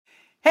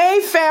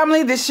Hey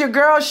family, this is your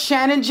girl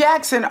Shannon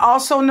Jackson,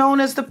 also known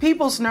as the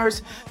People's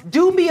Nurse.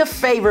 Do me a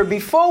favor,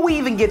 before we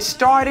even get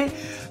started,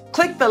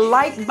 click the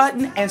like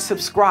button and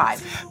subscribe,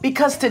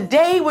 because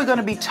today we're going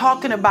to be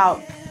talking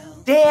about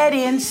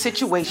dead-end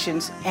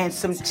situations and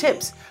some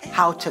tips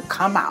how to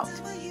come out.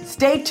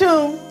 Stay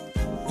tuned.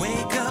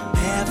 Wake up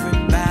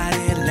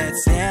everybody,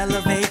 let's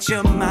elevate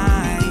your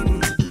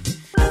mind.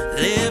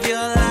 Live your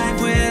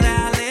life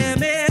without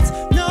limits,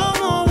 no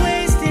more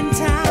wasting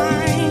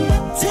time.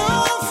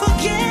 Don't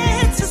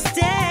forget to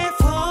stay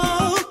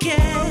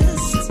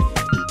focused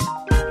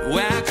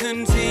while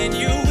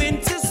continuing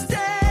to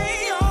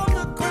stay on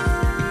the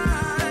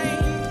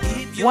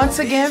grind. Once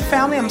again,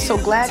 family, I'm so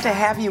glad to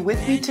have you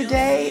with me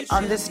today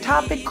on this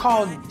topic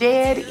called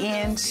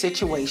dead-end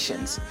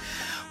situations.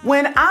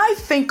 When I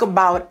think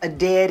about a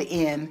dead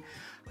end,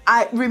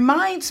 it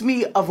reminds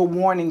me of a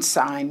warning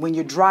sign when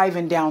you're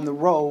driving down the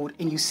road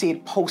and you see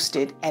it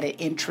posted at an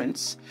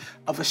entrance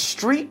of a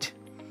street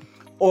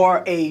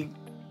or a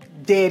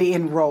dead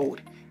end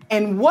road.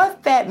 And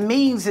what that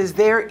means is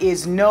there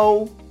is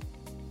no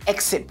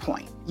exit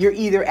point. You're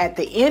either at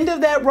the end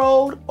of that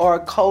road or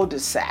a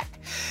cul-de-sac.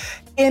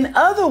 In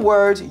other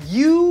words,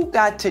 you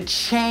got to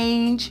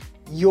change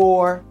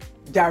your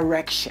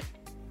direction.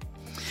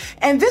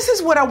 And this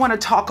is what I want to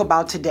talk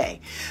about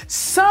today.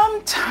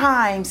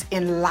 Sometimes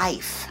in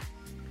life,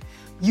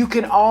 you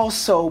can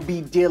also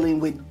be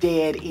dealing with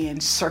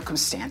dead-end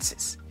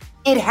circumstances.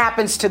 It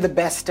happens to the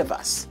best of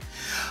us.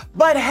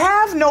 But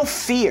have no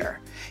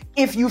fear.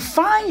 If you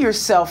find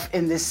yourself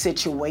in this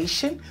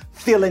situation,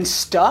 feeling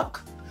stuck,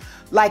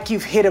 like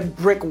you've hit a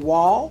brick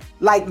wall,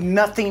 like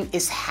nothing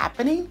is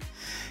happening,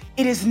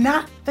 it is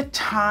not the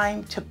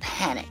time to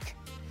panic.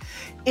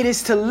 It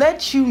is to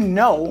let you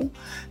know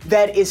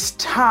that it's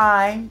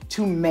time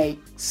to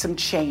make some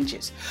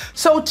changes.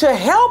 So to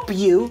help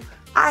you,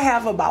 I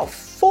have about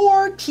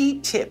 4 key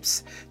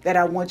tips that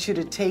I want you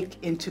to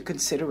take into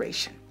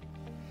consideration.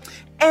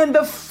 And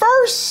the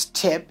first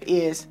tip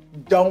is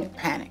don't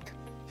panic.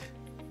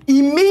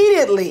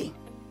 Immediately,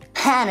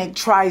 panic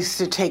tries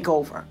to take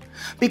over.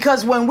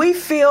 Because when we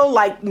feel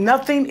like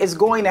nothing is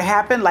going to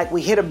happen, like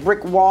we hit a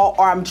brick wall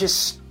or I'm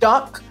just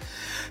stuck,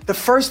 the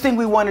first thing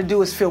we want to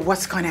do is feel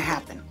what's going to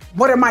happen.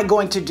 What am I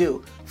going to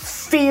do?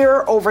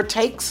 Fear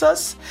overtakes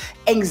us.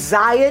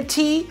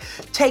 Anxiety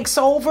takes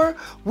over.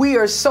 We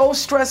are so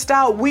stressed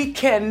out, we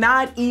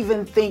cannot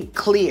even think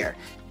clear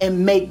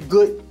and make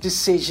good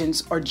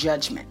decisions or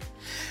judgment.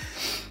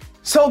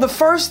 So the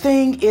first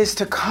thing is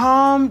to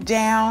calm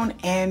down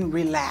and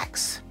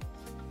relax.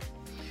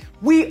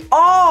 We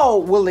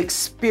all will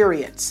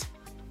experience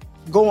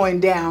going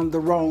down the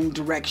wrong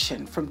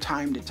direction from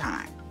time to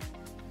time.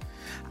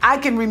 I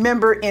can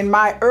remember in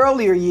my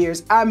earlier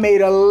years, I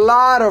made a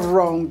lot of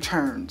wrong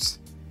turns.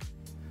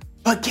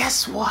 But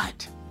guess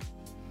what?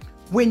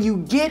 When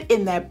you get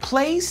in that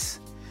place,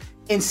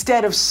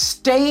 instead of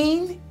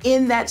staying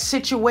in that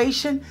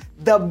situation,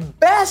 the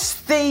best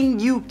thing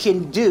you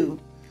can do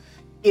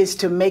is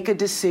to make a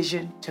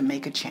decision to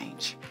make a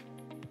change.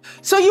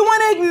 So you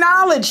want to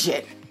acknowledge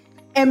it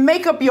and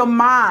make up your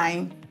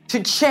mind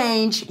to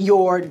change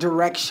your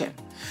direction.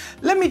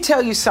 Let me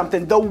tell you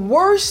something. The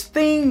worst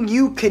thing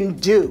you can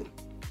do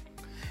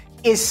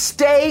is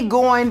stay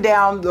going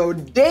down the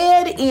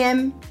dead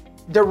end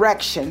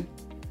direction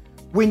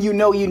when you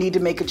know you need to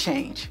make a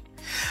change.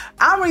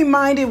 I'm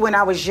reminded when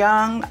I was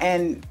young,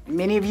 and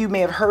many of you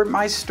may have heard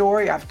my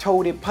story. I've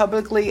told it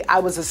publicly. I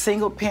was a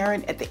single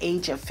parent at the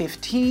age of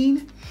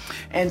 15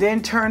 and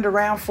then turned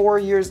around 4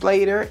 years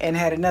later and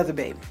had another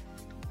baby.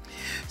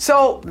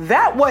 So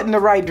that wasn't the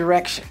right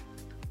direction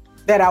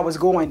that I was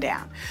going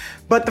down.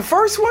 But the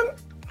first one,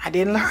 I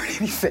didn't learn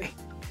anything.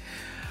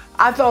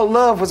 I thought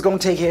love was going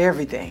to take care of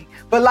everything.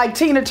 But like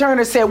Tina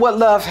Turner said, what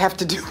love have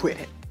to do with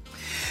it?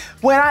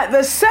 When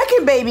the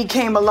second baby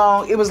came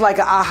along, it was like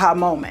an aha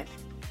moment.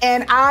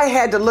 And I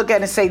had to look at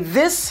it and say,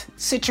 this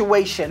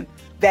situation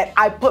that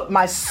I put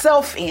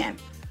myself in,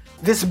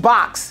 this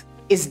box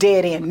is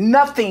dead end.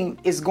 Nothing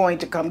is going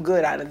to come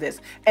good out of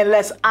this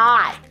unless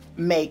I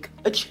make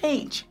a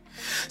change.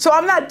 So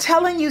I'm not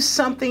telling you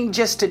something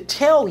just to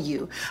tell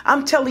you.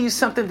 I'm telling you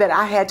something that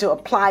I had to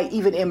apply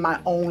even in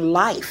my own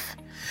life.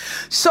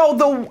 So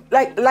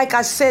like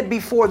I said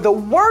before, the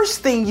worst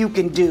thing you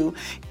can do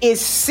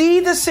is see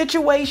the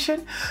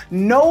situation,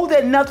 know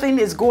that nothing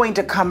is going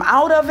to come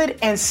out of it,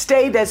 and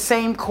stay that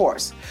same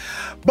course.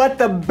 But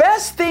the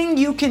best thing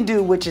you can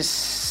do, which is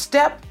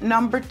step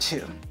number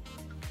 2,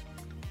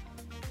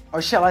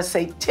 or shall I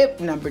say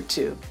tip number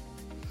 2,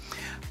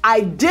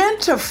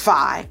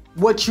 identify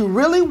what you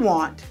really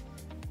want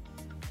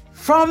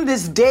from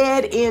this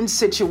dead end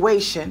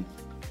situation.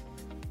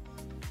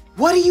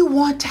 What do you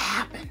want to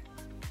happen?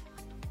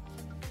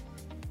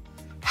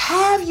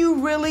 Have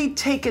you really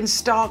taken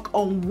stock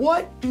on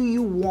what do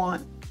you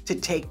want to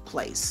take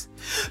place?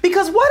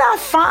 Because what I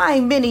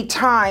find many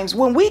times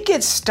when we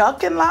get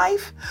stuck in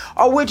life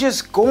or we're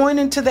just going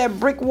into that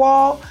brick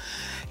wall,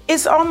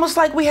 it's almost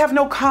like we have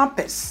no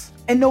compass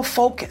and no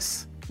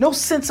focus, no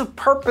sense of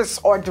purpose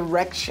or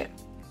direction.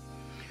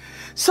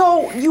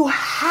 So you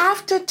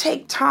have to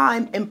take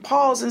time and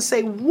pause and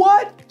say,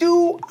 what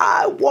do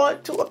I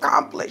want to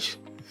accomplish?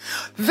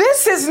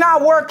 This is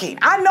not working.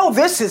 I know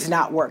this is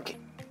not working.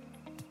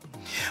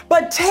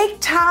 But take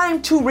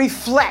time to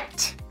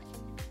reflect.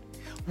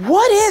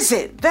 What is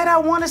it that I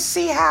want to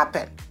see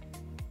happen?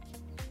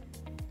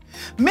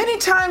 Many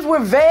times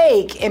we're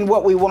vague in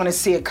what we want to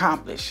see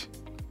accomplished.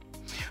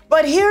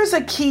 But here's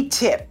a key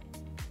tip.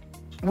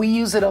 We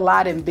use it a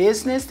lot in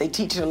business. They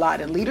teach it a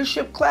lot in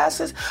leadership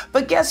classes.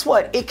 But guess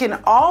what? It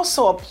can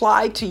also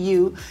apply to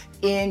you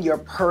in your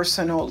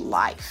personal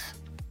life.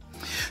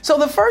 So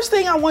the first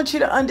thing I want you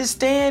to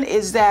understand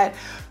is that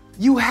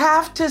you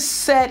have to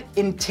set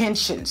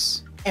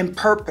intentions and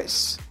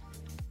purpose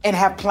and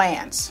have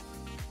plans.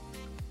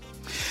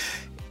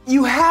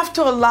 You have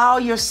to allow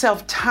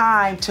yourself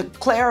time to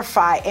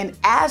clarify and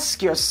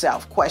ask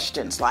yourself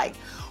questions like,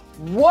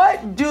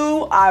 what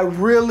do I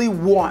really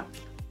want?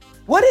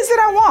 What is it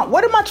I want?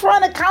 What am I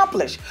trying to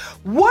accomplish?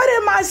 What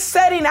am I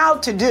setting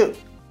out to do?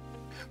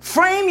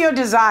 Frame your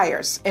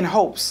desires and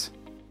hopes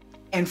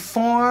and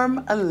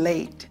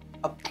formulate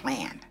a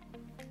plan.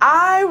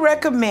 I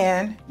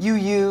recommend you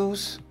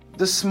use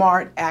the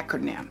SMART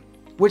acronym,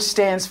 which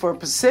stands for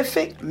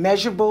specific,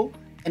 measurable,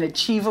 and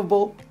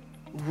achievable,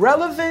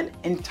 relevant,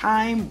 and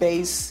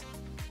time-based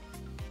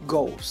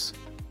goals.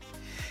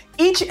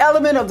 Each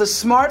element of the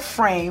SMART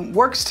frame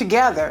works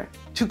together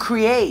to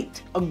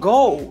create a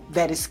goal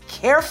that is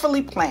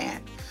carefully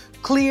planned,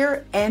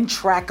 clear, and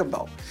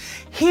trackable.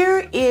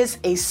 Here is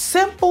a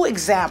simple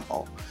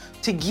example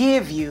to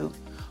give you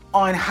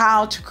on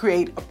how to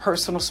create a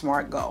personal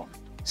SMART goal.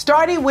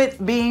 Starting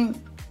with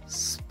being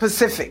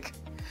specific.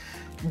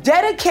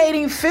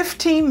 Dedicating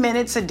 15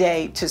 minutes a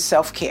day to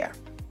self-care.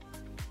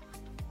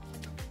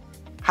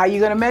 How are you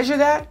going to measure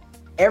that?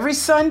 Every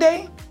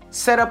Sunday,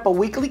 set up a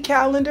weekly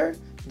calendar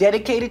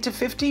dedicated to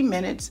 15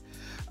 minutes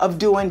of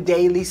doing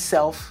daily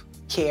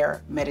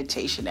self-care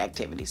meditation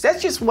activities.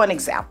 That's just one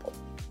example.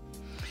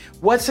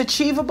 What's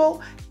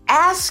achievable?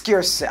 Ask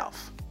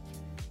yourself,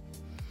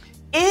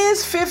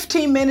 is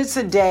 15 minutes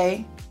a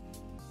day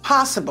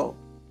possible?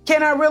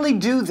 Can I really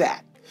do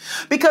that?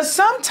 Because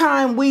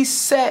sometimes we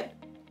set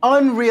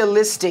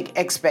unrealistic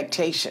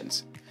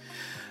expectations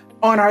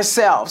on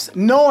ourselves,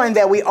 knowing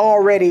that we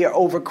already are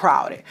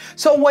overcrowded.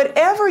 So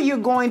whatever you're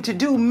going to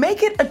do,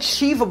 make it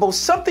achievable,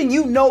 something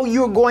you know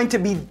you're going to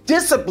be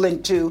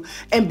disciplined to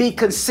and be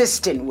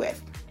consistent with.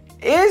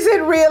 Is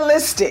it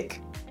realistic?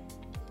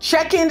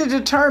 Check in to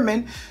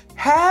determine,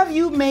 have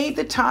you made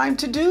the time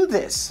to do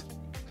this?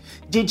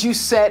 Did you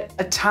set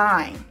a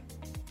time?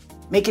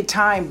 Make it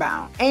time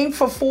bound. Aim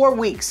for 4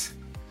 weeks,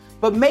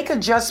 but make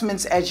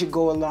adjustments as you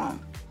go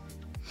along.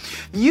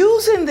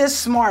 Using this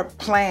SMART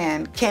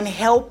plan can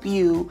help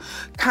you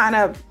kind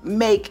of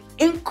make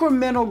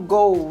incremental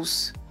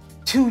goals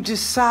to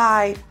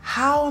decide,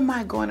 how am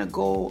I going to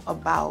go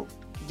about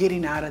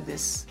getting out of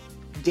this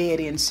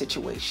dead-end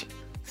situation?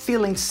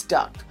 Feeling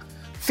stuck,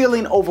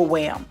 feeling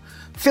overwhelmed,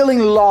 feeling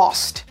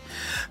lost.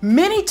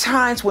 Many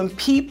times when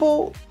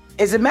people,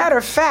 as a matter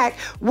of fact,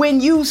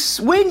 when you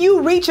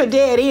reach a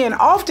dead end,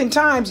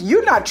 oftentimes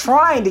you're not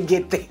trying to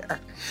get there.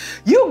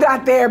 You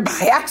got there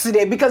by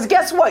accident because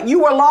guess what?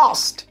 You were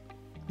lost.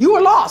 You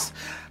were lost.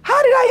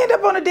 How did I end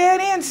up on a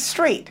dead end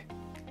street?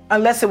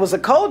 Unless it was a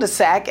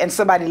cul-de-sac and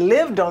somebody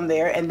lived on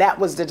there and that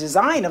was the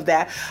design of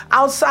that.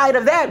 Outside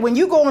of that, when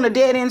you go on a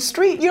dead end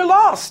street, you're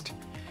lost.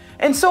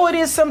 And so it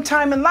is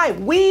sometime in life.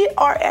 We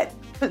are at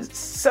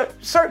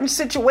certain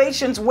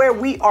situations where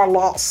we are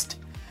lost,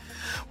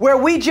 where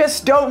we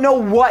just don't know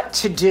what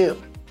to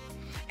do.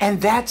 And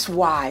that's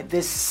why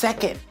this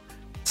second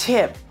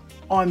tip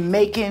on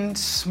making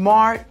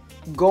SMART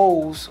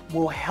goals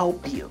will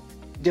help you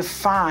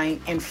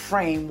define and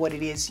frame what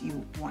it is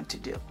you want to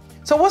do.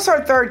 So what's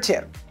our third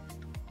tip?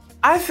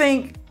 I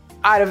think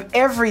out of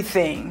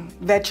everything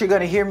that you're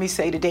going to hear me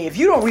say today, if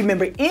you don't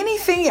remember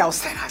anything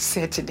else that I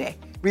said today,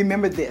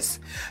 remember this: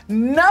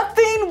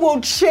 nothing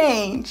will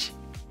change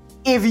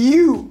if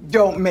you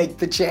don't make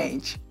the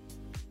change.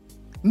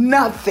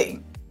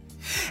 Nothing.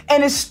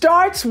 And it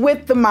starts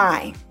with the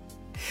mind.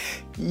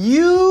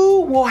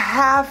 You will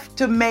have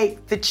to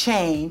make the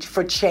change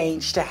for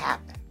change to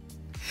happen.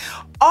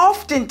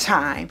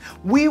 Oftentimes,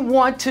 we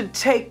want to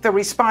take the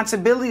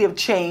responsibility of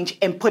change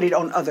and put it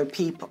on other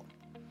people.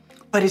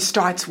 But it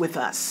starts with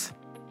us.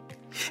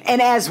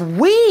 And as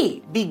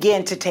we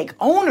begin to take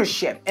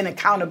ownership and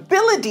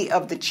accountability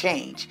of the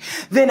change,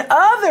 then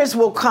others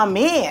will come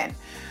in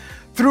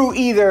through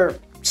either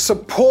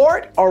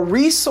support or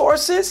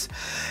resources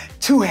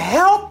to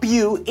help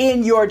you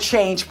in your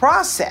change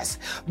process.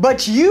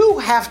 But you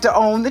have to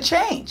own the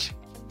change.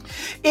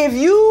 If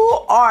you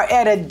are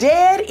at a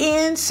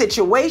dead-end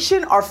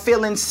situation or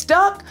feeling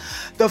stuck,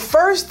 the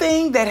first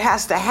thing that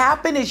has to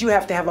happen is you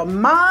have to have a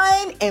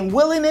mind and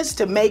willingness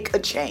to make a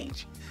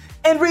change.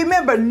 And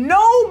remember,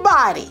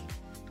 nobody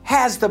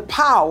has the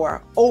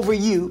power over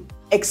you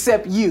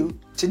except you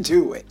to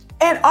do it.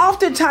 And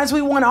oftentimes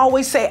we want to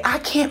always say,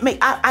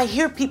 I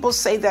hear people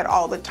say that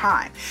all the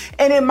time.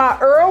 And in my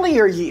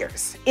earlier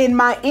years, in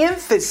my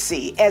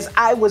infancy, as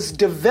I was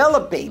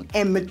developing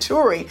and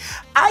maturing,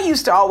 I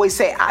used to always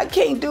say, I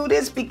can't do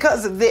this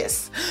because of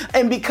this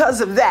and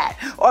because of that,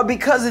 or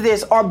because of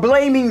this, or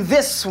blaming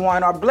this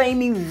one or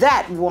blaming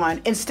that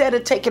one, instead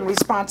of taking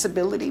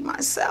responsibility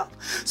myself.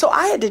 So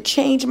I had to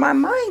change my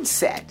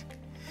mindset.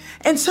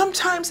 And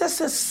sometimes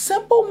that's a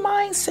simple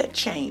mindset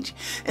change,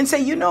 and say,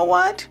 you know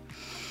what?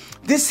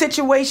 This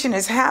situation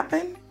has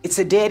happened. It's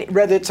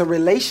whether it's a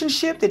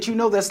relationship that you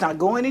know that's not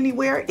going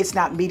anywhere, it's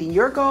not meeting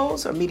your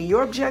goals or meeting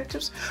your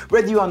objectives,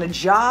 whether you're on a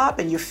job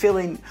and you're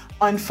feeling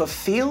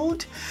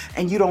unfulfilled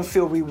and you don't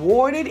feel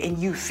rewarded and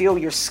you feel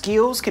your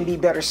skills can be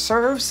better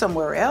served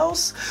somewhere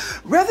else,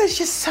 whether it's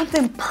just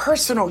something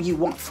personal you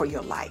want for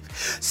your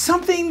life,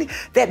 something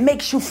that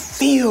makes you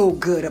feel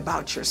good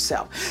about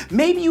yourself.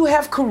 Maybe you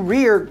have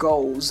career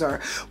goals or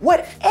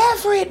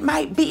whatever it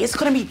might be. It's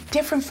going to be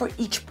different for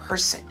each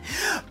person,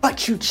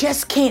 but you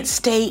just can't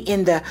stay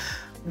in the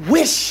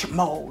wish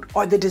mode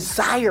or the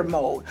desire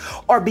mode,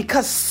 or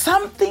because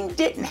something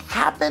didn't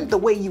happen the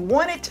way you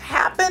want it to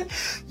happen.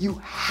 You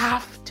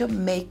have to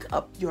make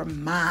up your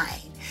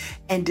mind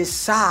and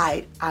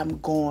decide, I'm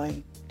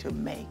going to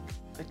make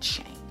a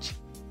change.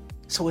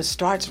 So it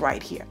starts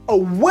right here. A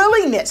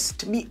willingness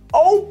to be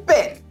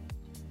open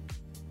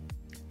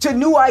to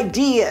new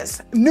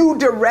ideas, new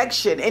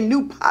direction, and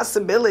new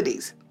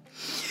possibilities.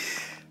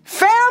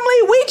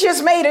 Family, we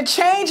just made a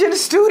change in the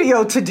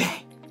studio today.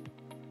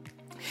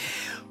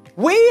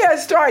 We are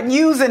starting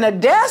using a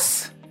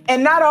desk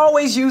and not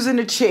always using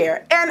a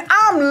chair. And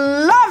I'm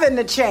loving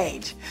the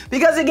change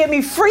because it gave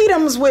me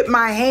freedoms with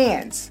my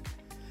hands.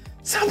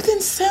 Something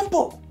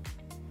simple.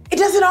 It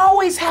doesn't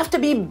always have to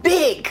be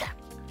big.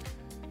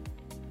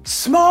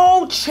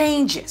 Small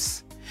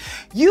changes.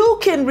 You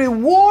can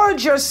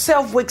reward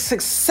yourself with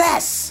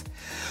success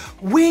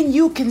when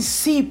you can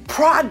see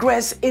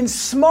progress in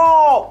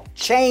small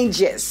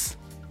changes.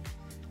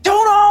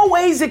 Don't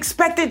always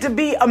expect it to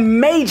be a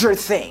major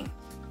thing.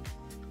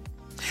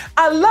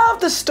 I love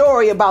the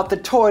story about the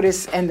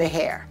tortoise and the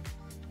hare.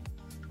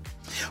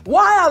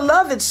 Why I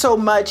love it so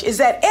much is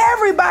that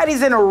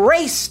everybody's in a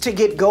race to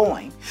get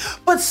going,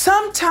 but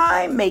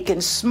sometimes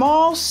making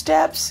small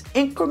steps,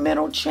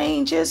 incremental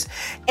changes,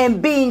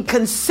 and being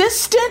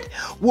consistent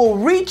will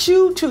reach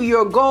you to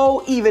your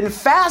goal even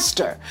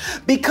faster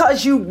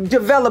because you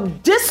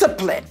develop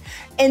discipline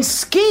and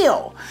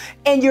skill,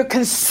 and you're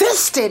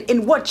consistent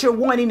in what you're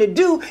wanting to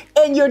do,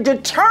 and you're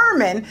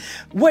determined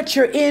what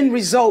your end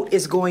result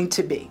is going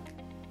to be.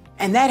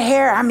 And that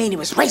hare, he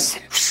was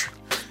racing.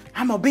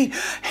 I'm gonna beat,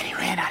 and he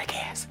ran out of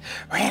gas.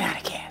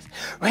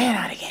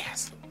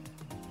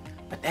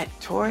 But that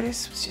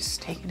tortoise was just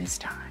taking his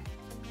time,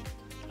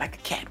 like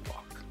a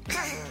catwalk.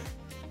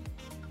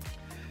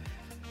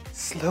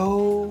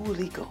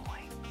 Slowly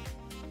going.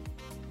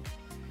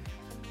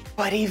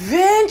 But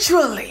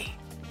eventually,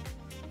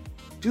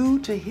 due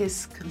to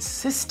his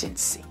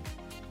consistency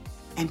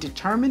and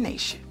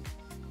determination,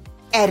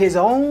 at his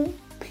own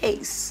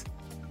pace,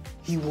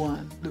 he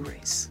won the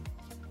race.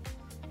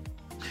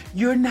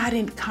 You're not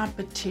in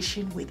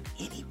competition with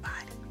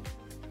anybody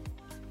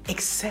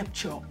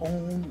except your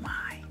own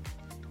mind.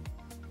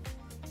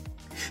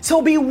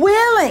 So be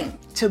willing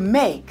to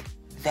make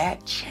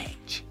that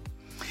change.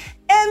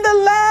 And the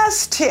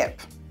last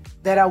tip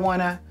that I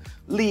want to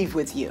leave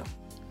with you: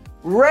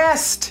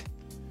 rest,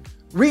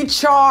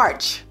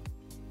 recharge,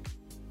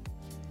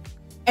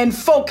 and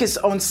focus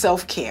on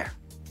self-care.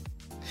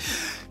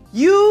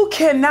 You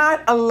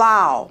cannot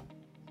allow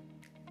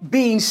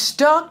being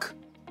stuck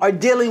or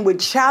dealing with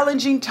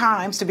challenging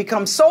times to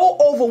become so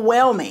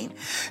overwhelming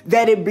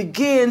that it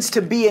begins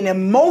to be an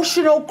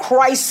emotional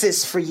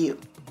crisis for you,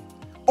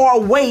 or a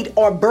weight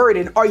or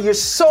burden, or you're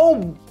so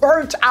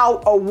burnt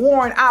out or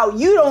worn out,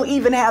 you don't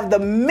even have the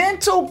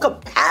mental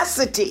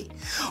capacity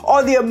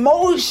or the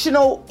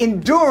emotional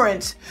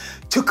endurance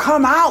to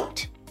come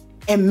out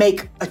and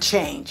make a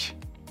change.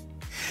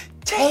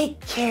 Take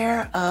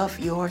care of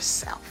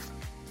yourself.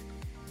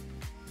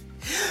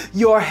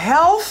 Your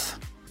health,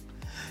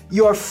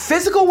 your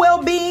physical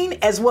well-being,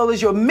 as well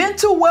as your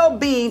mental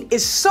well-being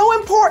is so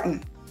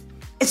important,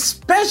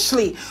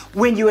 especially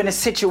when you're in a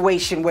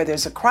situation where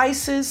there's a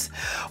crisis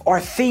or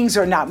things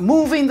are not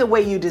moving the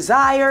way you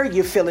desire,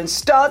 you're feeling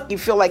stuck, you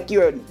feel like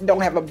you don't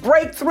have a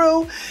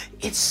breakthrough.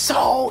 It's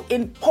so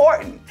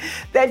important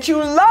that you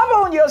love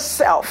on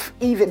yourself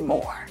even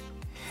more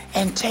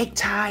and take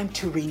time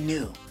to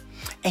renew.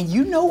 And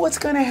you know what's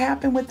going to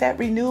happen with that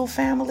renewal,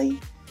 family?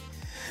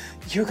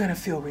 You're going to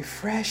feel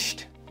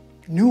refreshed.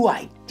 New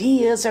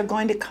ideas are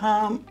going to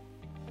come.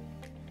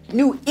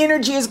 New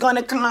energy is going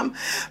to come.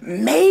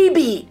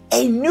 Maybe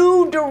a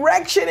new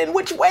direction in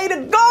which way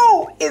to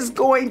go is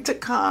going to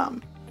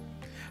come.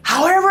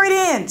 However it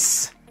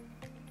ends,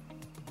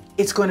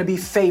 it's going to be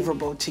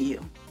favorable to you.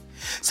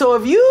 So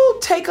if you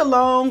take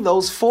along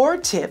those 4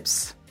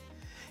 tips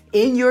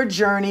in your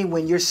journey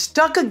when you're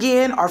stuck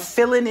again or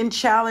feeling in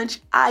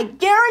challenge, I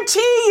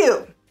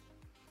guarantee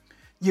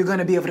you're going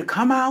to be able to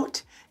come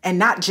out, and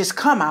not just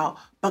come out,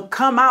 but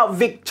come out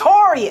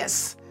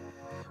victorious,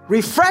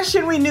 refreshed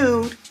and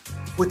renewed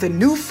with a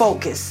new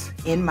focus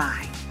in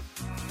mind.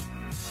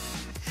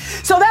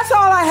 So that's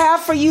all I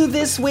have for you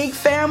this week,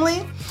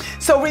 family.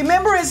 So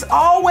remember, as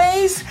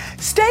always,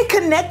 stay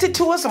connected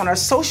to us on our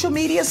social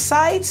media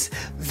sites.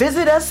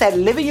 Visit us at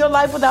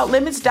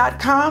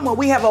livingyourlifewithoutlimits.com, where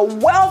we have a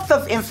wealth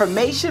of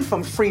information,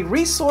 from free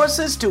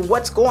resources to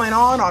what's going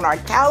on our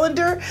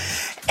calendar.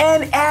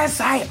 And as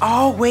I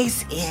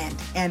always end,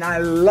 and I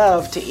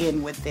love to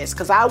end with this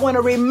because I want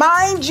to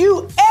remind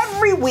you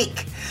every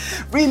week,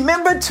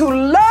 remember to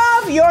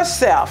love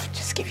yourself.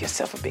 Just give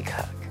yourself a big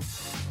hug.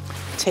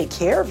 Take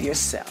care of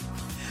yourself,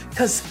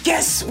 because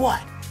guess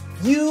what?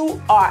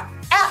 You are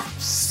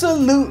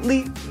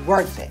absolutely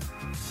worth it.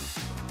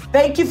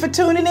 Thank you for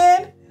tuning in,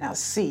 and I'll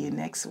see you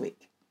next week.